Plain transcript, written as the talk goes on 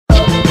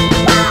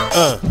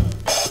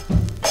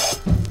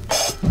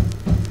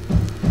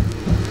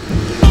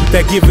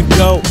That give and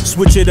go,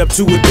 switch it up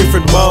to a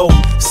different mode.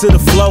 Sit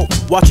afloat,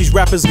 watch these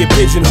rappers get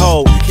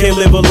pigeonholed. Can't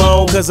live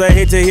alone, cause I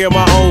hate to hear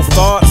my own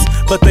thoughts.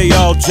 But they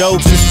all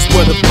jokes, this is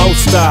where the boat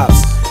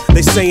stops.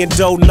 They saying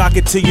don't knock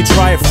it till you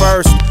try it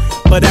first,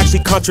 but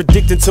actually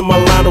contradicting to my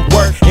line of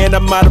work. And I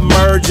might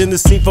emerge in the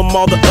scene from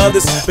all the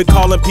others. Been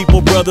calling people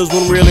brothers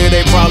when really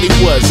they probably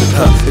wasn't.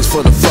 It's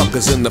for the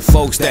fuckers and the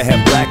folks that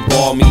have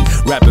blackballed me,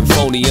 rapping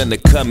phony,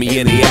 undercut me,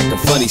 and they acting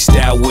funny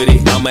style with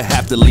it. I'ma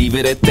have to leave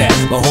it at that.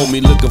 My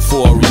homie looking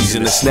for a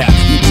reason to snap.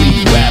 He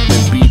bleed rap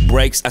and beat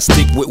breaks. I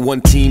stick with one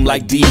team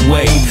like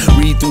D-Wade.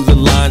 Read through the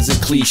lines and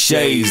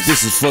cliches.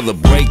 This is for the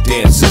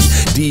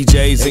breakdancers,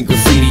 DJs and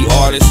graffiti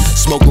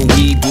artists, smoking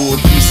weed, doing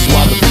pieces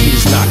while the beat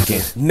is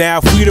knocking. Now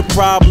if we the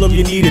problem,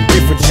 you need a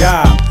different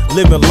job.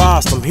 Living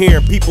lost, I'm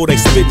hearing people they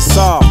spitting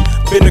soft.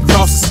 Been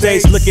across the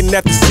states looking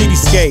at the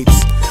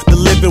cityscapes. The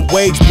living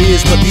wage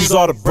biz, but these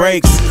are the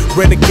breaks.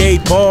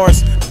 Renegade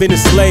bars, been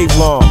enslaved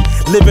long.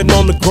 Living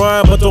on the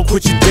grind, but don't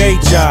quit your day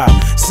job.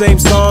 Same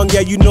song,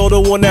 yeah, you know the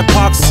one that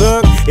Pac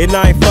sung. And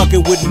I ain't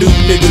fucking with new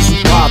niggas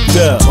who popped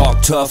up.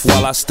 Talk tough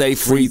while I stay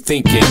free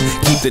thinking.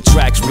 Keep the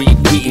tracks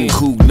repeating.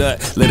 Cool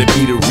nut, let it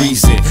be the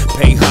reason.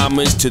 Pay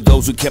homage to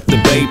those who kept the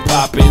bay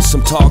popping.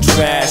 Some talk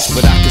trash,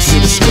 but I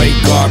consider straight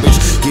garbage.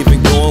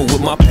 Giving going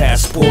with my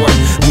passport.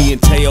 Me and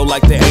Tayo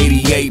like the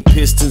 88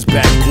 Pistons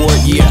backcourt.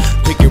 Yeah,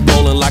 pick and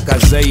rolling like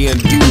Isaiah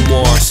and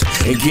Dumars.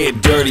 And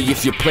get dirty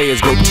if your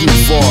players go too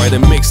far. It'll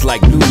mix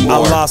like New I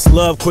lost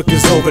love quick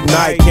as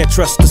overnight. Can't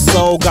trust the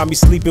soul, got me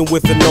sleeping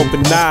with an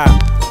open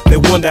eye. They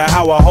wonder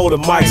how I hold a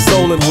mic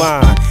soul in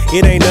line.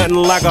 It ain't nothing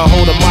like I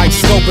hold a mic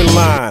scope in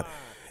line.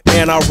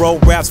 And I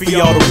wrote raps for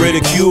y'all to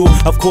ridicule.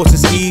 Of course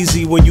it's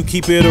easy when you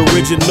keep it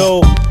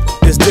original.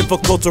 It's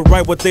difficult to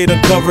write what they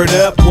done covered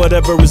up.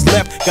 Whatever is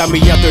left got me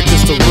out there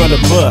just to run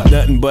a buck.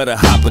 Nothing but a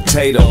hot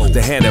potato,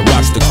 the hand that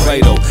rocks the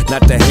cradle.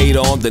 Not to hate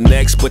on the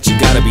next, but you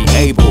gotta be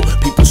able.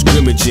 People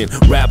scrimmaging,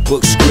 rap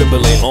books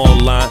scribbling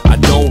online. I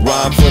don't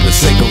rhyme for the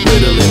sake of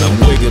riddling. I'm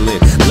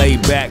wiggling,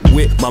 laid back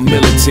with my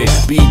militant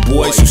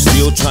B-boys who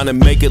still trying to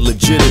make it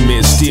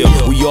legitimate. Still,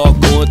 we all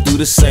going through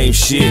the same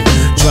shit,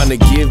 trying to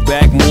give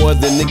back more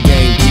than the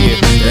game give.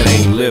 That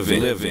ain't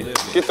living.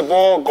 Get the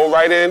ball, go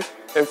right in,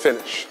 and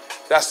finish.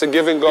 That's the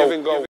give and go.